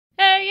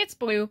it's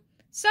Blue.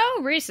 So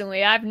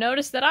recently, I've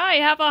noticed that I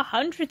have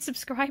 100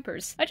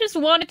 subscribers. I just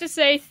wanted to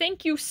say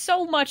thank you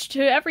so much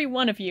to every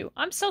one of you.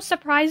 I'm so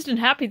surprised and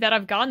happy that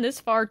I've gone this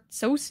far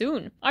so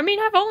soon. I mean,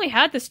 I've only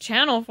had this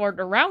channel for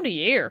around a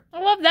year.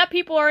 I love that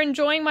people are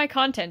enjoying my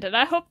content, and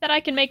I hope that I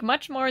can make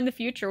much more in the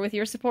future with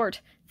your support.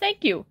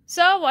 Thank you.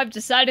 So, I've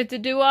decided to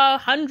do a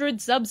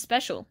 100 sub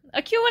special.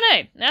 A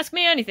Q&A. Ask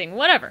me anything,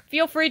 whatever.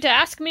 Feel free to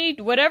ask me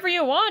whatever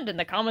you want in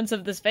the comments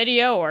of this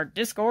video, or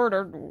Discord,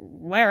 or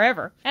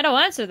wherever. And I'll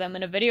answer them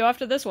in a video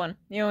after this one.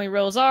 The only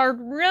rules are,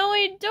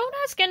 really, don't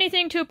ask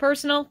anything too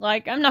personal.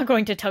 Like, I'm not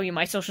going to tell you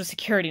my social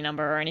security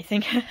number or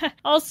anything.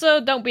 Also,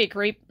 don't be a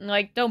creep.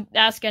 Like, don't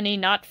ask any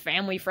not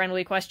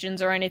family-friendly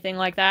questions or anything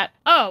like that.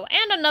 Oh,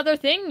 and another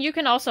thing, you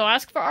can also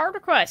ask for art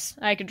requests.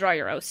 I could draw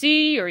your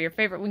OC, or your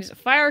favorite Wings of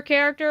Fire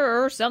character,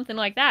 or something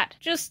like that.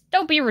 Just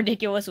don't be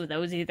ridiculous with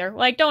those either.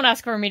 Like, don't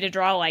ask for me to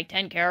draw like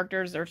 10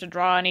 characters or to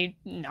draw any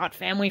not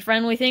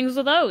family-friendly things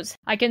with those.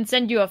 I can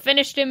send you a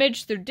finished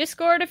image through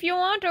Discord if you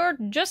want, or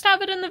just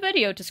have it in the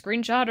video to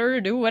screenshot or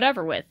do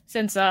whatever with.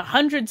 Since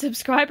 100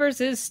 subscribers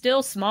is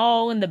still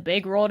small in the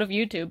big world of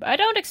YouTube, I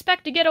don't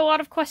expect to get a lot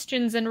of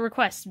questions and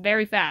requests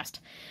very fast.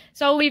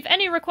 So I'll leave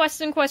any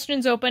requests and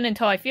questions open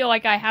until I feel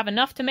like I have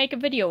enough to make a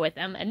video with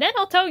them, and then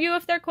I'll tell you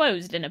if they're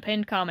closed in a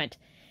pinned comment.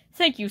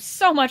 Thank you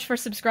so much for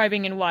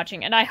subscribing and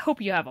watching, and I hope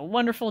you have a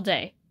wonderful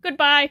day.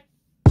 Goodbye!